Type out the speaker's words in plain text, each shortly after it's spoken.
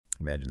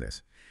Imagine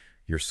this.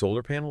 Your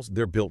solar panels,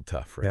 they're built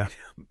tough, right?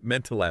 Yeah.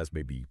 Meant to last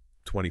maybe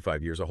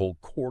 25 years, a whole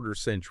quarter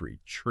century,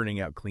 churning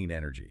out clean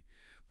energy.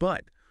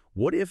 But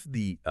what if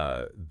the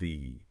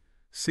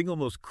single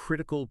most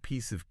critical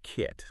piece of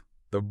kit,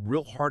 the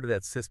real heart of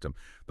that system,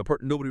 the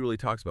part nobody really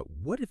talks about,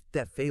 what if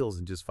that fails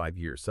in just 5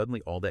 years?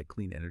 Suddenly all that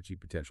clean energy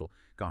potential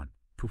gone.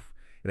 Poof.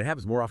 And it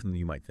happens more often than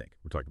you might think.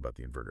 We're talking about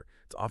the inverter.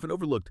 It's often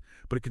overlooked,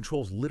 but it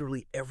controls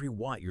literally every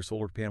watt your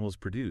solar panels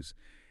produce.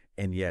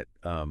 And yet,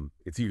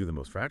 it's either the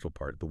most fragile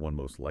part, the one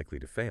most likely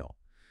to fail.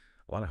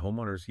 A lot of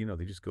homeowners,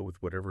 they just go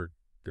with whatever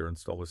their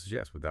installer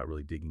suggests without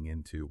really digging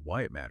into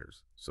why it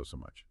matters so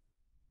much.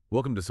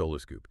 Welcome to Solar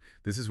Scoop.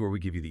 This is where we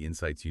give you the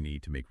insights you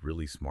need to make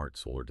really smart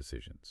solar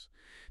decisions.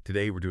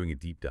 Today, we're doing a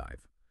deep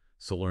dive.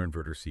 Solar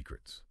inverter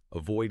secrets.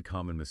 Avoid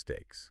common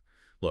mistakes.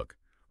 Look,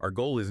 our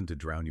goal isn't to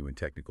drown you in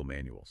technical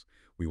manuals.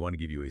 We want to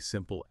give you a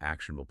simple,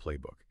 actionable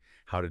playbook.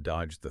 How to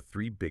dodge the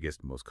 3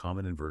 biggest, most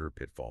common inverter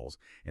pitfalls,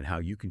 and how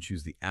you can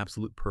choose the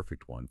absolute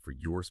perfect one for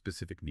your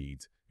specific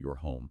needs, your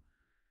home,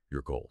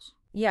 your goals.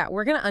 Yeah,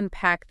 we're going to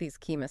unpack these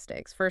key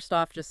mistakes. First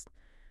off, just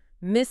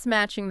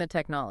mismatching the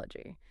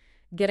technology,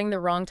 getting the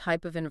wrong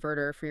type of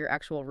inverter for your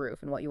actual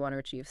roof and what you want to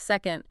achieve.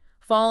 Second,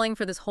 falling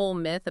for this whole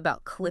myth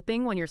about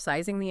clipping when you're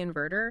sizing the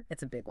inverter.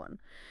 It's a big one.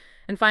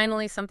 And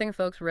finally, something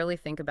folks rarely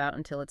think about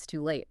until it's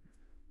too late.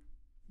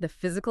 The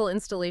physical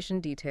installation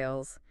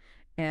details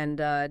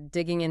and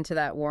digging into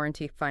that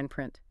warranty fine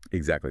print.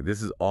 Exactly.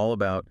 This is all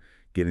about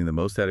getting the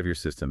most out of your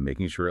system,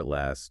 making sure it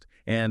lasts,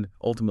 and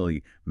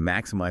ultimately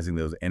maximizing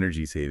those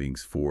energy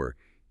savings for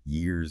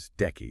years,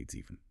 decades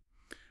even.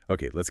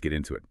 Okay, let's get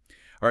into it.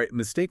 All right,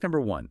 mistake number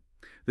 1.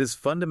 This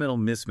fundamental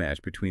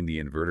mismatch between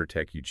the inverter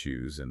tech you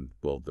choose and,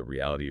 well, the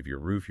reality of your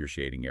roof, your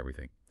shading,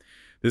 everything.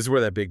 This is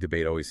where that big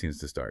debate always seems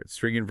to start.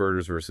 String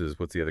inverters versus,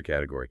 what's the other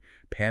category?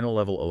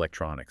 Panel-level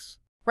electronics.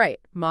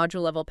 Right,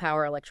 module-level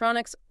power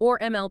electronics, or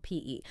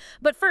MLPE.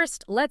 But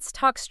first, let's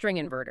talk string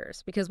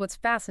inverters, because what's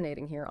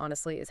fascinating here,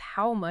 honestly, is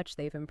how much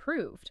they've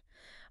improved.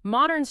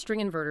 Modern string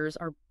inverters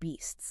are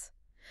beasts.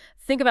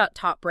 Think about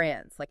top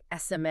brands like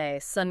SMA,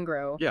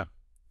 SunGrow. Yeah.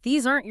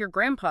 These aren't your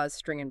grandpa's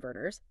string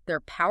inverters. They're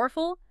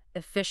powerful,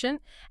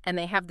 efficient, and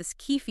they have this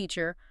key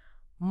feature,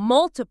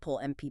 multiple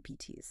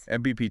MPPTs.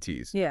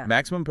 MPPTs. Yeah.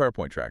 Maximum power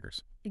point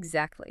trackers.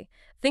 Exactly.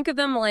 Think of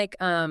them like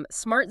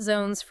smart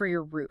zones for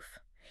your roof.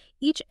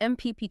 Each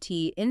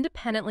MPPT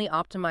independently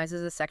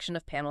optimizes a section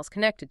of panels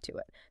connected to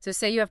it. So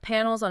say you have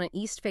panels on an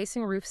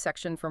east-facing roof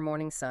section for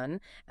morning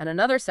sun and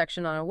another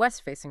section on a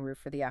west-facing roof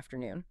for the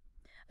afternoon.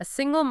 A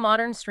single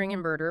modern string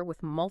inverter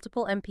with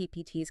multiple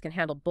MPPTs can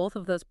handle both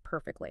of those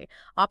perfectly,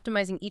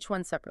 optimizing each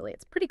one separately.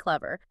 It's pretty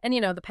clever. And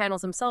the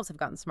panels themselves have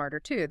gotten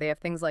smarter too. They have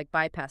things like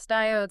bypass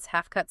diodes,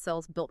 half-cut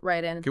cells built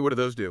right in. Okay, what do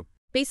those do?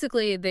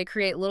 Basically, they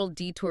create little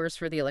detours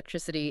for the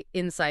electricity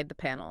inside the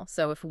panel.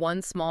 So if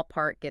one small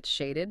part gets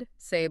shaded,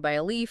 say by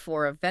a leaf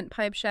or a vent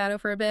pipe shadow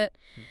for a bit,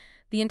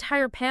 the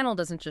entire panel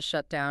doesn't just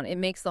shut down. It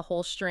makes the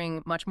whole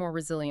string much more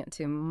resilient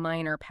to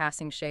minor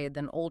passing shade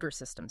than older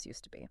systems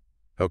used to be.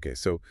 Okay,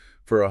 so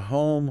for a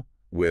home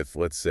with,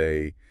 let's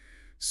say,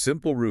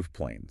 simple roof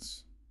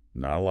planes,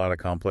 not a lot of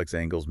complex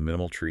angles,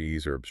 minimal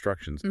trees or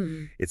obstructions,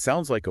 it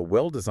sounds like a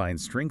well-designed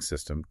string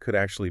system could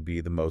actually be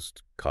the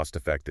most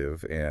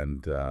cost-effective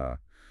and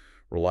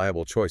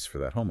reliable choice for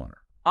that homeowner.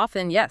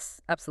 Often,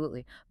 yes,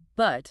 absolutely.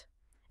 But,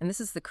 and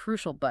this is the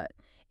crucial but,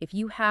 if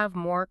you have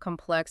more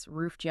complex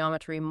roof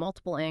geometry,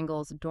 multiple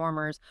angles,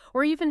 dormers,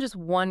 or even just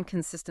one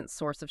consistent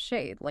source of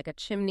shade, like a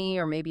chimney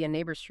or maybe a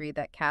neighbor's tree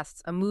that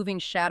casts a moving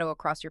shadow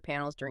across your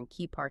panels during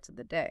key parts of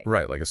the day.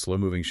 Right, like a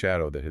slow-moving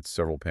shadow that hits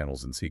several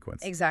panels in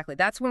sequence. Exactly.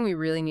 That's when we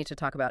really need to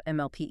talk about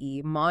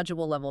MLPE,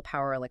 module-level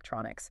power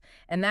electronics.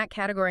 And that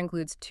category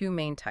includes 2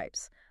 main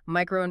types.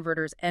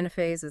 Microinverters,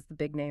 Enphase is the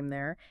big name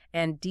there,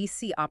 and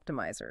DC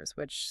optimizers,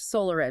 which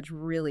SolarEdge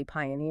really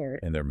pioneered.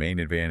 And their main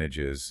advantage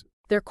is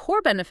their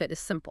core benefit is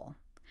simple.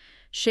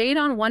 Shade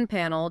on one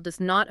panel does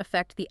not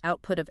affect the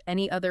output of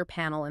any other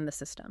panel in the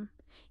system.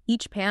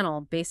 Each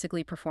panel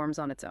basically performs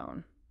on its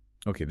own.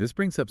 Okay, this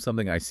brings up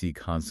something I see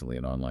constantly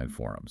in online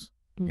forums.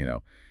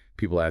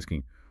 People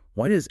asking,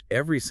 why does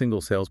every single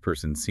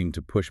salesperson seem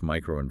to push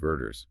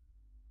microinverters?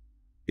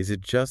 Is it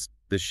just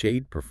the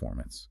shade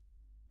performance?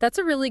 That's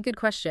a really good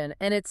question,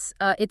 and it's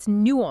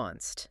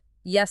nuanced.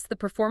 Yes, the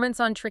performance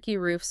on tricky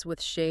roofs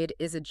with shade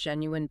is a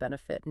genuine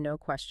benefit, no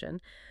question.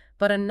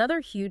 But another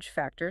huge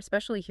factor,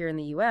 especially here in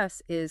the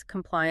U.S., is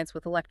compliance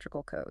with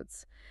electrical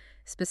codes.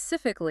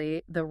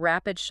 Specifically, the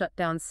rapid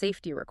shutdown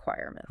safety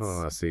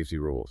requirements. Safety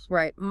rules.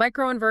 Right.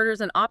 Microinverters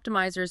and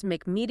optimizers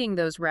make meeting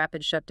those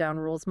rapid shutdown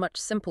rules much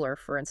simpler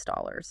for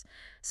installers.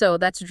 So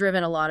that's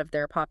driven a lot of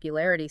their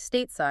popularity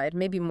stateside,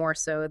 maybe more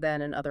so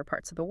than in other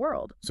parts of the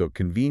world. So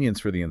convenience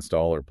for the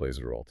installer plays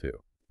a role too.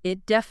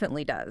 It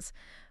definitely does.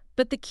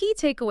 But the key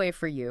takeaway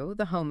for you,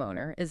 the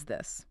homeowner, is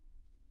this.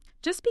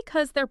 Just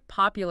because they're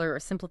popular or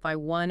simplify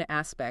one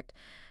aspect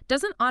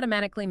doesn't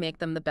automatically make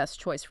them the best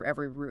choice for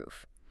every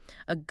roof.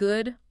 A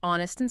good,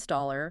 honest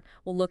installer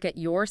will look at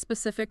your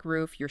specific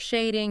roof, your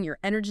shading, your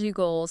energy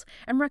goals,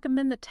 and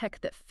recommend the tech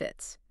that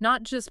fits,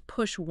 not just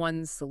push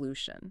one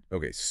solution.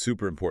 Okay,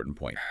 super important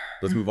point.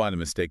 Let's move on to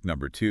mistake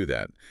number 2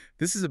 then.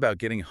 This is about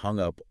getting hung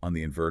up on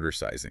the inverter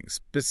sizing,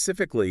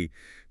 specifically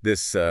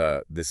this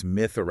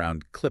myth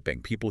around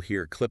clipping. People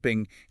hear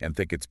clipping and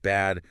think it's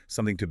bad,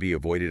 something to be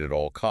avoided at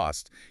all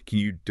costs. Can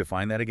you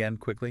define that again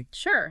quickly?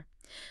 Sure.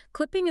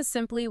 Clipping is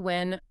simply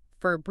when,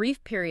 for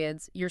brief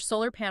periods, your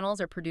solar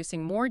panels are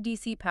producing more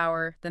DC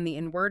power than the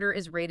inverter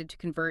is rated to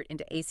convert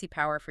into AC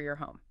power for your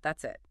home.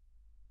 That's it.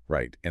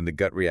 Right, and the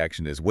gut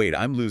reaction is, wait,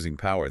 I'm losing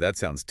power. That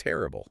sounds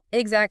terrible.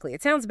 Exactly.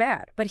 It sounds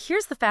bad. But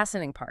here's the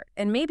fascinating part,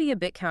 and maybe a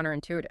bit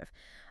counterintuitive.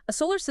 A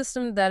solar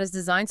system that is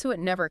designed so it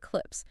never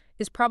clips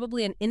is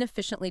probably an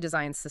inefficiently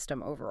designed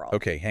system overall.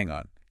 Okay, hang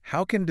on.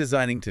 How can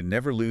designing to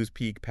never lose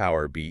peak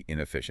power be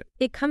inefficient?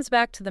 It comes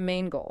back to the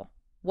main goal.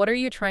 What are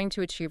you trying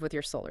to achieve with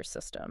your solar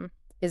system?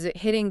 Is it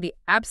hitting the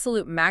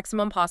absolute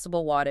maximum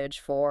possible wattage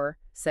for,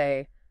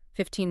 say,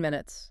 15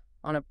 minutes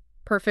on a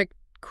perfect,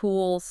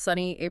 cool,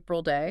 sunny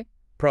April day?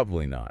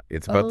 Probably not.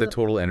 It's about the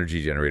total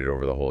energy generated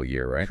over the whole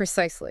year, right?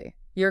 Precisely.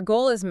 Your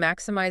goal is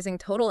maximizing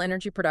total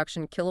energy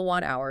production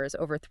kilowatt hours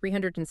over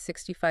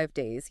 365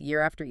 days,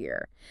 year after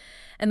year.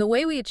 And the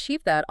way we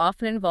achieve that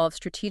often involves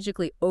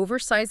strategically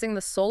oversizing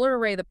the solar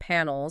array of the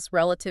panels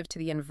relative to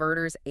the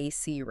inverter's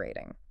AC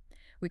rating.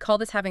 We call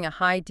this having a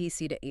high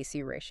DC to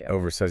AC ratio.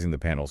 Oversizing the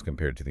panels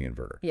compared to the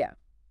inverter. Yeah.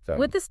 So,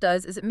 What this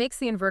does is it makes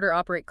the inverter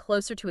operate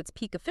closer to its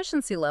peak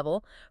efficiency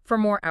level for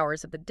more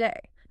hours of the day.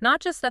 Not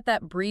just at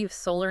that brief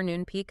solar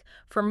noon peak.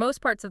 For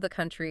most parts of the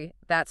country,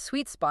 that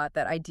sweet spot,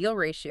 that ideal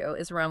ratio,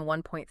 is around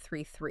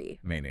 1.33.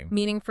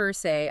 Meaning for,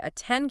 say, a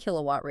 10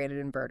 kilowatt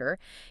rated inverter,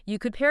 you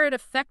could pair it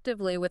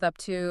effectively with up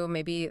to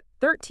maybe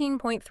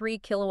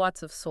 13.3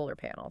 kilowatts of solar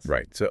panels.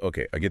 Right. So,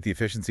 okay, I get the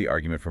efficiency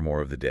argument for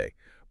more of the day.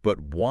 But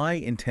why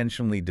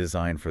intentionally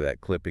design for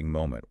that clipping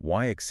moment?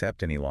 Why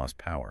accept any lost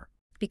power?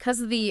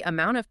 Because the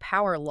amount of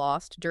power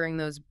lost during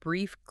those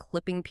brief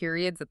clipping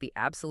periods at the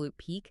absolute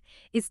peak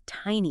is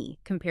tiny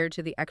compared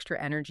to the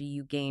extra energy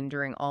you gain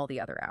during all the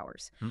other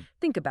hours.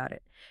 Think about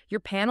it. Your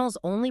panels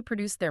only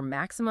produce their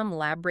maximum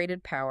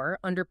lab-rated power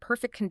under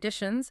perfect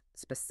conditions,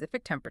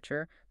 specific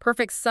temperature,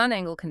 perfect sun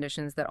angle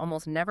conditions that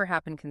almost never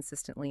happen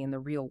consistently in the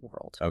real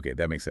world. Okay,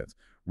 that makes sense.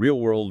 Real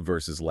world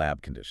versus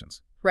lab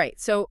conditions. Right.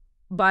 So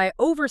by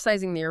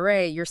oversizing the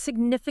array, you're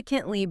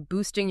significantly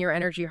boosting your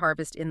energy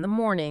harvest in the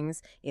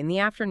mornings, in the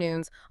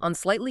afternoons, on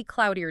slightly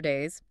cloudier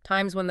days,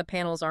 times when the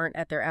panels aren't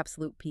at their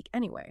absolute peak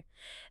anyway.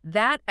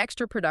 That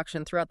extra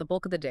production throughout the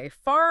bulk of the day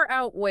far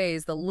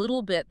outweighs the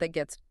little bit that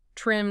gets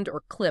trimmed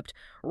or clipped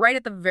right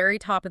at the very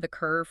top of the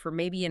curve for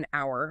maybe an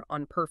hour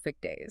on perfect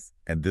days.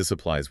 And this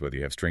applies whether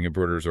you have string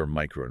inverters or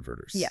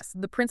microinverters. Yes,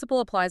 the principle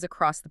applies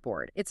across the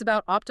board. It's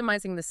about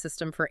optimizing the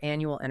system for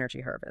annual energy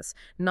harvest,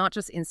 not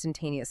just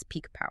instantaneous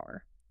peak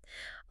power.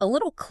 A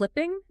little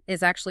clipping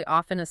is actually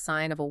often a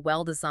sign of a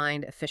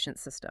well-designed, efficient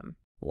system.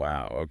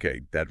 Wow,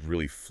 okay, that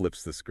really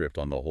flips the script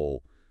on the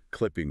whole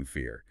clipping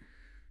fear.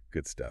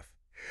 Good stuff.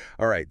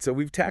 All right, so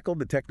we've tackled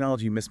the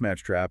technology mismatch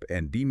trap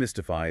and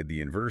demystified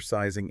the inverter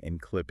sizing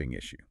and clipping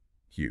issue.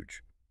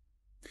 Huge.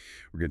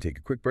 We're going to take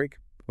a quick break.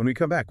 When we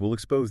come back, we'll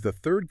expose the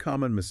third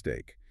common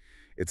mistake.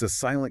 It's a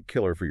silent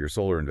killer for your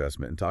solar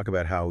investment and talk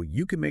about how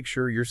you can make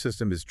sure your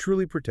system is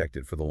truly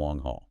protected for the long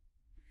haul.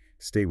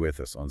 Stay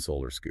with us on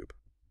Solar Scoop.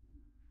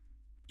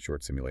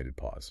 Short simulated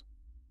pause.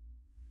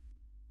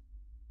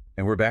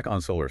 And we're back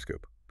on Solar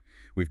Scoop.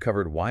 We've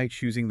covered why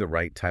choosing the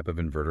right type of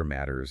inverter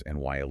matters and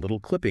why a little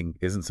clipping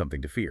isn't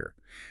something to fear.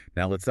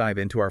 Now let's dive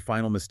into our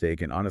final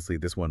mistake, and honestly,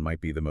 this one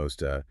might be the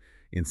most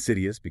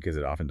insidious because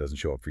it often doesn't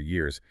show up for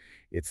years.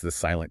 It's the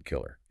silent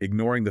killer,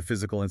 ignoring the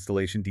physical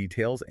installation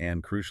details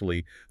and,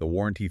 crucially, the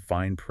warranty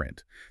fine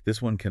print.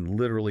 This one can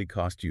literally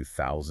cost you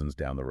thousands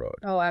down the road.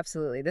 Oh,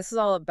 absolutely. This is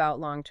all about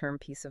long-term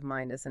peace of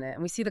mind, isn't it?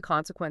 And we see the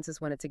consequences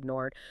when it's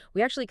ignored.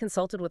 We actually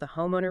consulted with a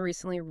homeowner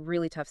recently,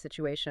 really tough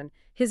situation.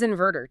 His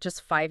inverter,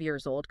 just 5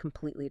 years old,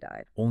 completely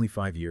died. Only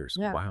 5 years.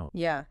 Yeah. Wow.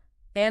 Yeah.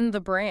 And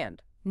the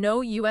brand.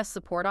 No U.S.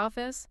 support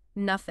office,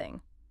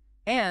 nothing.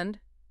 And,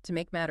 to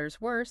make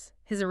matters worse,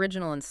 his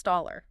original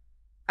installer,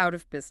 out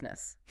of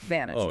business,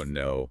 vanished. Oh,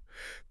 no.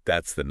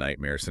 That's the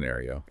nightmare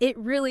scenario. It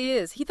really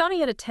is. He thought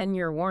he had a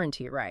 10-year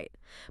warranty, right?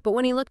 But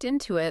when he looked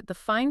into it, the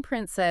fine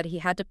print said he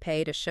had to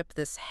pay to ship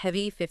this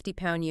heavy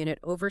 50-pound unit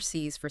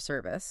overseas for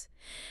service.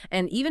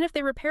 And even if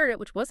they repaired it,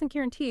 which wasn't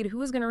guaranteed, who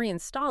was going to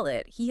reinstall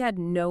it? He had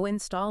no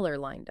installer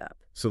lined up.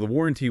 So the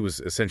warranty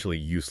was essentially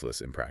useless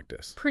in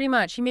practice. Pretty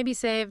much. He maybe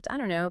saved, I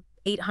don't know,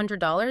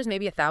 $800,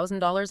 maybe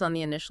 $1,000 on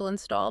the initial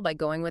install by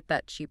going with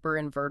that cheaper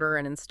inverter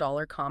and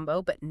installer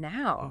combo. But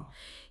now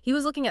he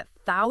was looking at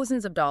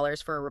thousands of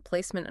dollars for a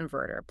replacement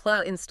inverter,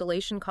 plus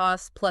installation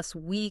costs, plus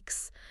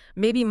weeks,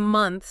 maybe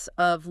months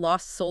of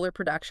lost solar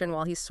production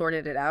while he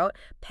sorted it out.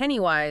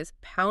 Penny-wise,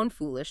 pound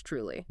foolish,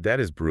 truly. That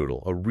is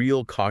brutal. A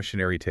real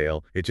cautionary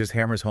tale. It just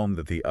hammers home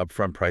that the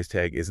upfront price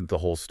tag isn't the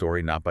whole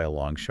story, not by a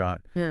long shot.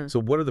 Yeah. So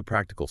what are the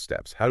practical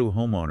steps? How do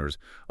homeowners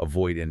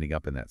avoid ending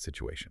up in that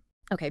situation?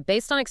 Okay,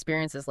 based on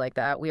experiences like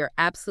that, we are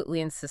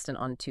absolutely insistent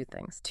on two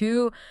things,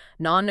 two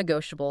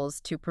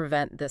non-negotiables to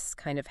prevent this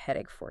kind of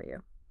headache for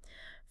you.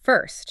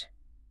 First,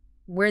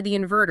 where the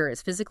inverter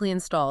is physically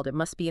installed, it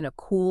must be in a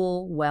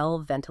cool,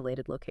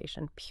 well-ventilated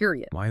location,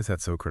 period. Why is that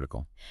so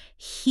critical?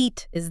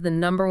 Heat is the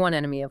 #1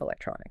 enemy of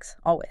electronics,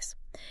 always.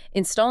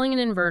 Installing an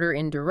inverter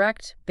in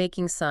direct,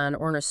 baking sun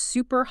or in a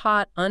super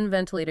hot,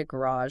 unventilated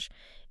garage,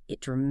 it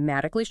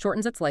dramatically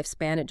shortens its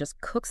lifespan. It just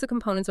cooks the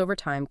components over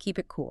time, keep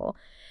it cool.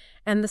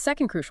 And the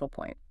second crucial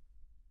point,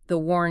 the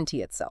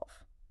warranty itself.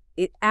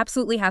 It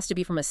absolutely has to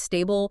be from a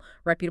stable,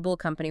 reputable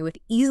company with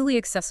easily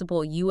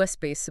accessible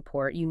US-based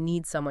support. You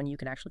need someone you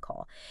can actually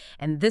call.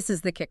 And this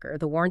is the kicker.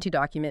 The warranty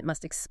document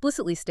must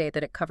explicitly state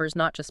that it covers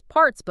not just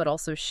parts, but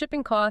also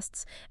shipping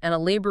costs and a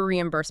labor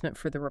reimbursement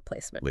for the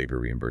replacement. Labor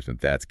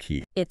reimbursement, that's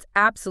key. It's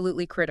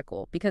absolutely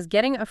critical because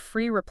getting a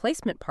free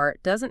replacement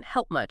part doesn't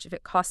help much if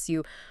it costs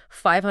you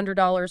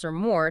 $500 or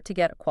more to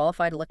get a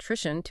qualified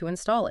electrician to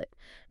install it.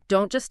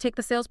 Don't just take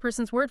the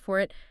salesperson's word for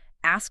it.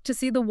 Ask to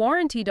see the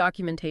warranty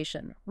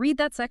documentation. Read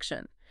that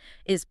section.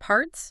 Is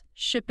parts,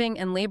 shipping,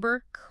 and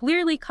labor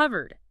clearly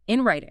covered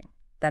in writing?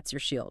 That's your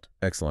shield.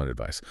 Excellent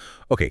advice.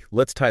 Okay,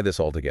 let's tie this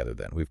all together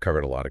then. We've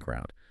covered a lot of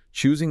ground.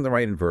 Choosing the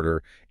right inverter,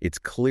 it's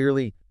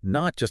clearly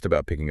not just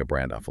about picking a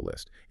brand off a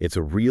list. It's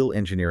a real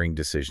engineering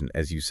decision,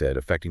 as you said,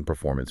 affecting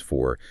performance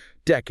for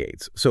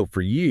decades. So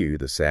for you,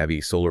 the savvy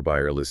solar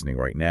buyer listening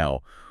right now,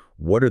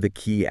 what are the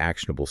key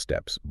actionable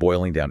steps,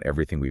 boiling down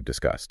everything we've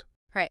discussed?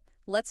 All right,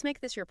 let's make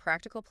this your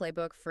practical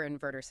playbook for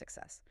inverter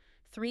success.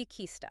 3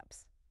 key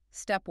steps.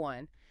 Step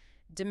 1,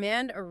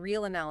 demand a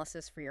real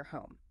analysis for your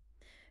home.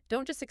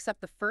 Don't just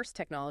accept the first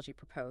technology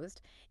proposed.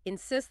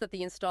 Insist that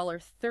the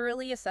installer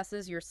thoroughly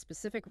assesses your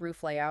specific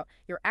roof layout,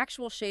 your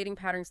actual shading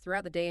patterns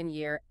throughout the day and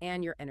year,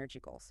 and your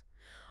energy goals.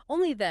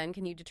 Only then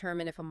can you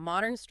determine if a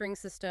modern string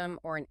system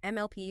or an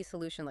MLPE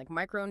solution like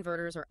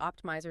microinverters or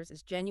optimizers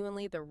is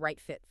genuinely the right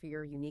fit for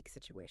your unique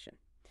situation.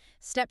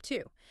 Step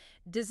 2,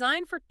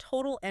 design for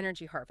total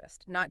energy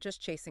harvest, not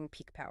just chasing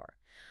peak power.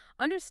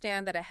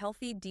 Understand that a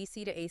healthy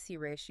DC to AC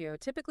ratio,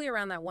 typically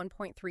around that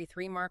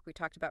 1.33 mark we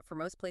talked about for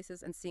most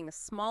places, and seeing a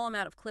small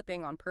amount of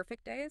clipping on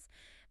perfect days,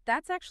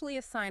 that's actually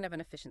a sign of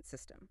an efficient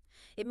system.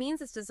 It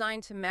means it's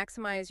designed to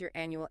maximize your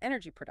annual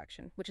energy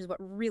production, which is what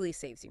really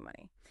saves you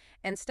money.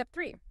 And step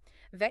 3,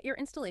 vet your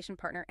installation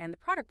partner and the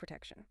product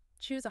protection.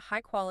 Choose a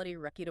high-quality,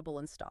 reputable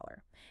installer.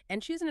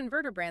 And choose an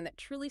inverter brand that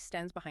truly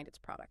stands behind its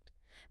product.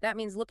 That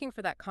means looking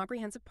for that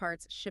comprehensive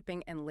parts,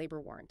 shipping, and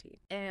labor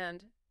warranty.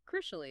 And,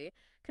 crucially,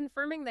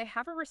 confirming they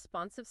have a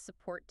responsive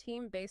support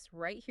team based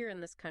right here in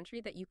this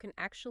country that you can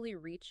actually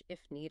reach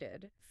if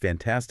needed.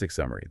 Fantastic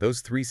summary.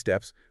 Those 3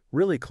 steps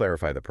really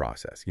clarify the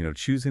process.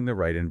 Choosing the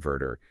right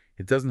inverter,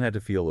 it doesn't have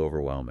to feel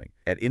overwhelming.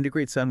 At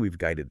Integrate Sun, we've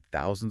guided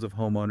thousands of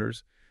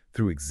homeowners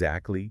through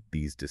exactly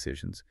these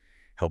decisions,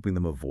 helping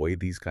them avoid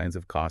these kinds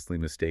of costly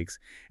mistakes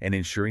and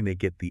ensuring they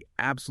get the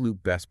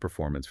absolute best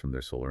performance from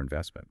their solar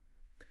investment.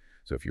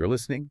 So if you're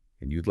listening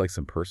and you'd like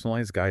some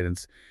personalized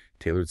guidance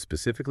tailored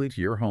specifically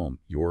to your home,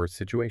 your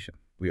situation,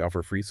 we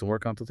offer free solar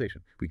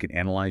consultation. We can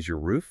analyze your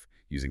roof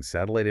using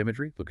satellite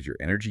imagery, look at your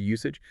energy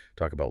usage,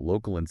 talk about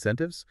local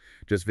incentives.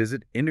 Just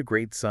visit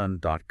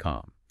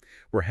integratesun.com.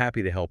 We're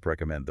happy to help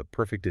recommend the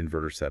perfect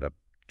inverter setup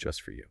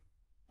just for you.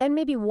 And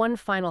maybe one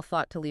final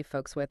thought to leave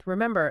folks with.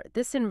 Remember,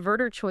 this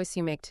inverter choice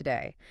you make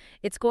today,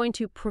 it's going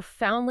to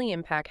profoundly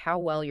impact how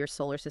well your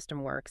solar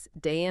system works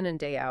day in and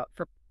day out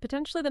for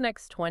potentially the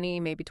next 20,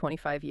 maybe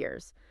 25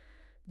 years.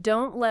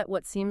 Don't let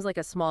what seems like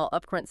a small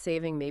upfront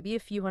saving, maybe a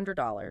few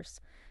 $100s,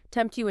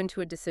 tempt you into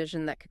a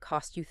decision that could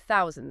cost you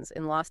thousands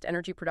in lost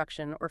energy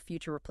production or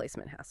future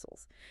replacement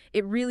hassles.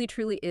 It really,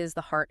 truly is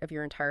the heart of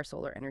your entire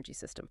solar energy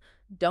system.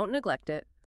 Don't neglect it.